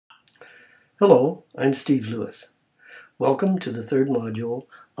Hello, I'm Steve Lewis. Welcome to the third module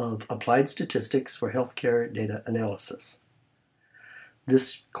of Applied Statistics for Healthcare Data Analysis.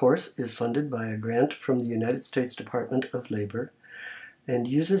 This course is funded by a grant from the United States Department of Labor and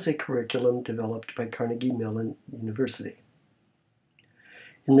uses a curriculum developed by Carnegie Mellon University.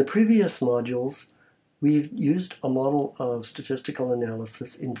 In the previous modules, we've used a model of statistical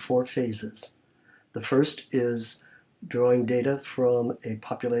analysis in 4 phases. The first is drawing data from a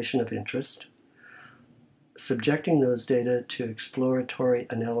population of interest, subjecting those data to exploratory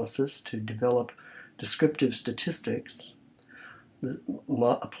analysis to develop descriptive statistics,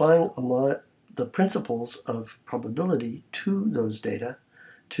 applying the principles of probability to those data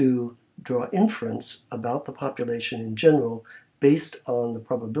to draw inference about the population in general based on the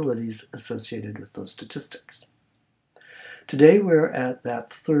probabilities associated with those statistics. Today we're at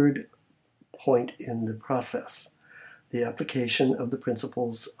that third point in the process, the application of the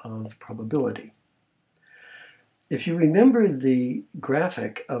principles of probability. If you remember the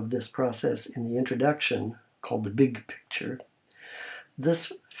graphic of this process in the introduction, called the big picture,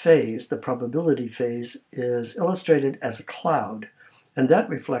 this phase, the probability phase, is illustrated as a cloud, and that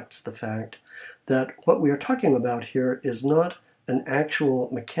reflects the fact that what we are talking about here is not an actual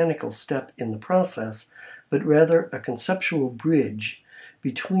mechanical step in the process, but rather a conceptual bridge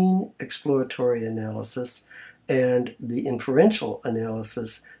between exploratory analysis and the inferential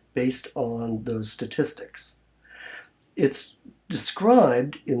analysis based on those statistics. It's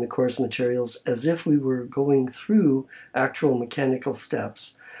described in the course materials as if we were going through actual mechanical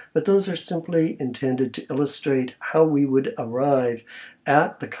steps, but those are simply intended to illustrate how we would arrive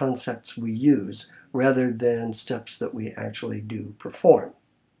at the concepts we use, rather than steps that we actually do perform.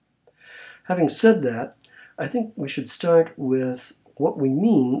 Having said that, I think we should start with what we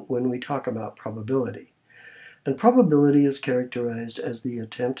mean when we talk about probability. And probability is characterized as the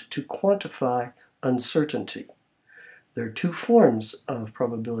attempt to quantify uncertainty. There are 2 forms of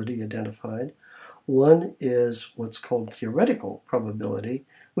probability identified. One is what's called theoretical probability,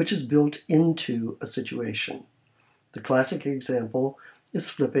 which is built into a situation. The classic example is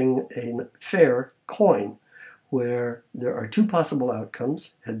flipping a fair coin, where there are 2 possible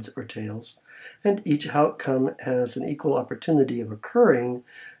outcomes, heads or tails, and each outcome has an equal opportunity of occurring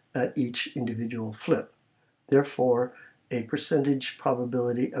at each individual flip. Therefore, a percentage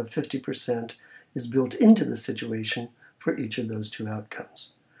probability of 50% is built into the situation for each of those 2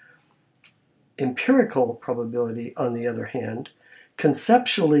 outcomes. Empirical probability, on the other hand,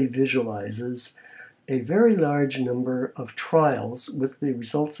 conceptually visualizes a very large number of trials with the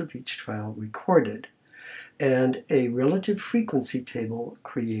results of each trial recorded, and a relative frequency table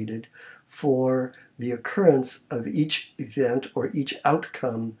created for the occurrence of each event or each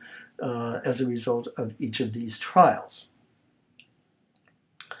outcome as a result of each of these trials.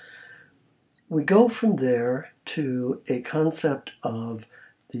 We go from there to a concept of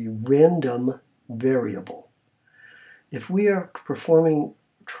the random variable. If we are performing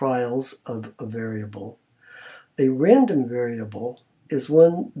trials of a variable, a random variable is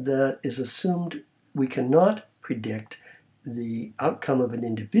one that is assumed we cannot predict the outcome of an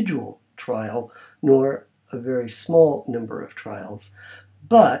individual trial, nor a very small number of trials.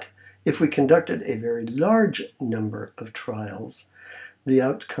 But if we conducted a very large number of trials, the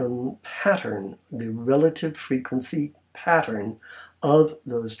outcome pattern, the relative frequency pattern of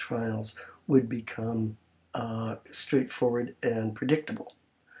those trials would become straightforward and predictable.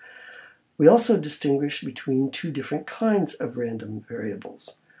 We also distinguish between 2 different kinds of random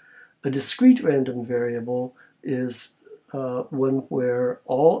variables. A discrete random variable is one where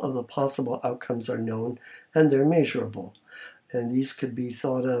all of the possible outcomes are known and they're measurable. And these could be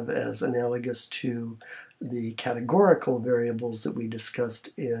thought of as analogous to the categorical variables that we discussed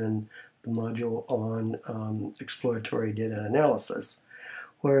in the module on exploratory data analysis.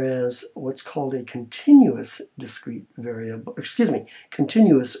 Whereas what's called a continuous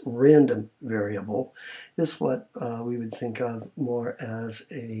continuous random variable is what we would think of more as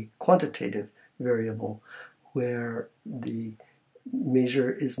a quantitative variable, where the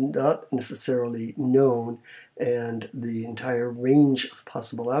measure is not necessarily known and the entire range of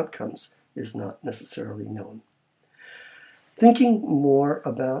possible outcomes is not necessarily known. Thinking more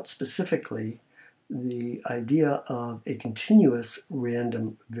about specifically the idea of a continuous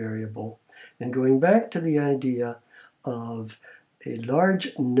random variable, and going back to the idea of a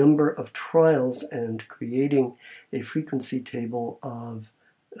large number of trials and creating a frequency table of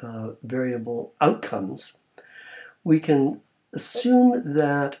variable outcomes, we can assume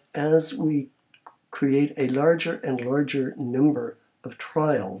that as we create a larger and larger number of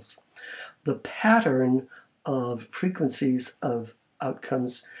trials, the pattern of frequencies of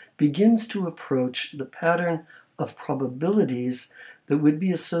outcomes begins to approach the pattern of probabilities that would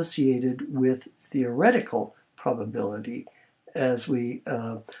be associated with theoretical probability as we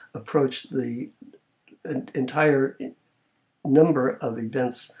approach the entire number of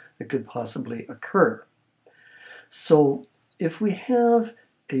events that could possibly occur. So if we have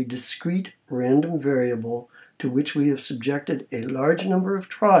a discrete random variable to which we have subjected a large number of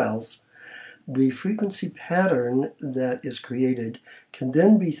trials, the frequency pattern that is created can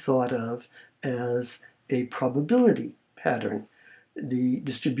then be thought of as a probability pattern. The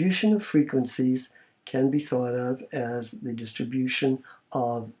distribution of frequencies can be thought of as the distribution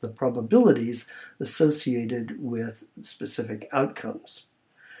of the probabilities associated with specific outcomes.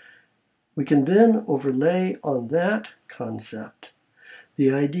 We can then overlay on that concept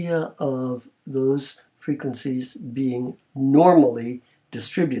the idea of those frequencies being normally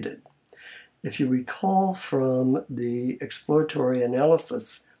distributed. If you recall from the exploratory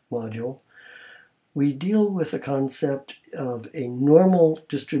analysis module, we deal with the concept of a normal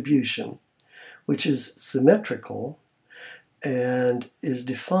distribution, which is symmetrical and is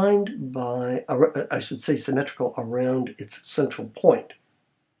defined by, I should say symmetrical around its central point,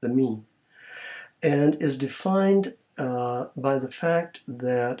 the mean, and is defined by the fact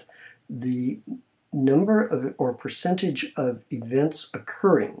that the number of or percentage of events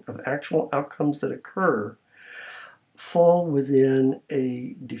occurring, of actual outcomes that occur, fall within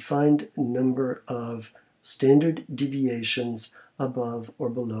a defined number of standard deviations above or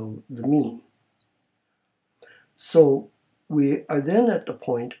below the mean. So we are then at the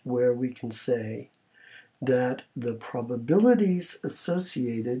point where we can say that the probabilities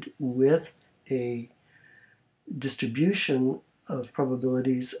associated with a distribution of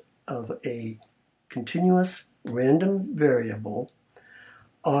probabilities of a continuous random variable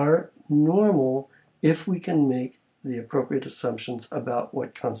are normal if we can make the appropriate assumptions about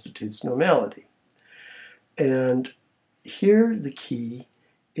what constitutes normality. And here the key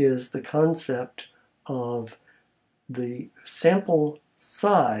is the concept of the sample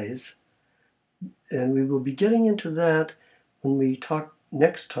size, and we will be getting into that when we talk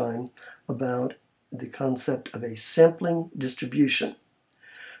next time about the concept of a sampling distribution.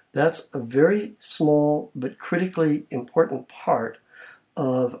 That's a very small but critically important part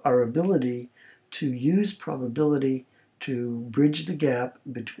of our ability to use probability to bridge the gap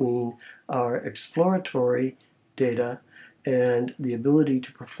between our exploratory data and the ability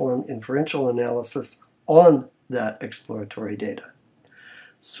to perform inferential analysis on that exploratory data.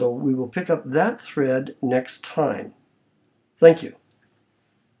 So we will pick up that thread next time. Thank you.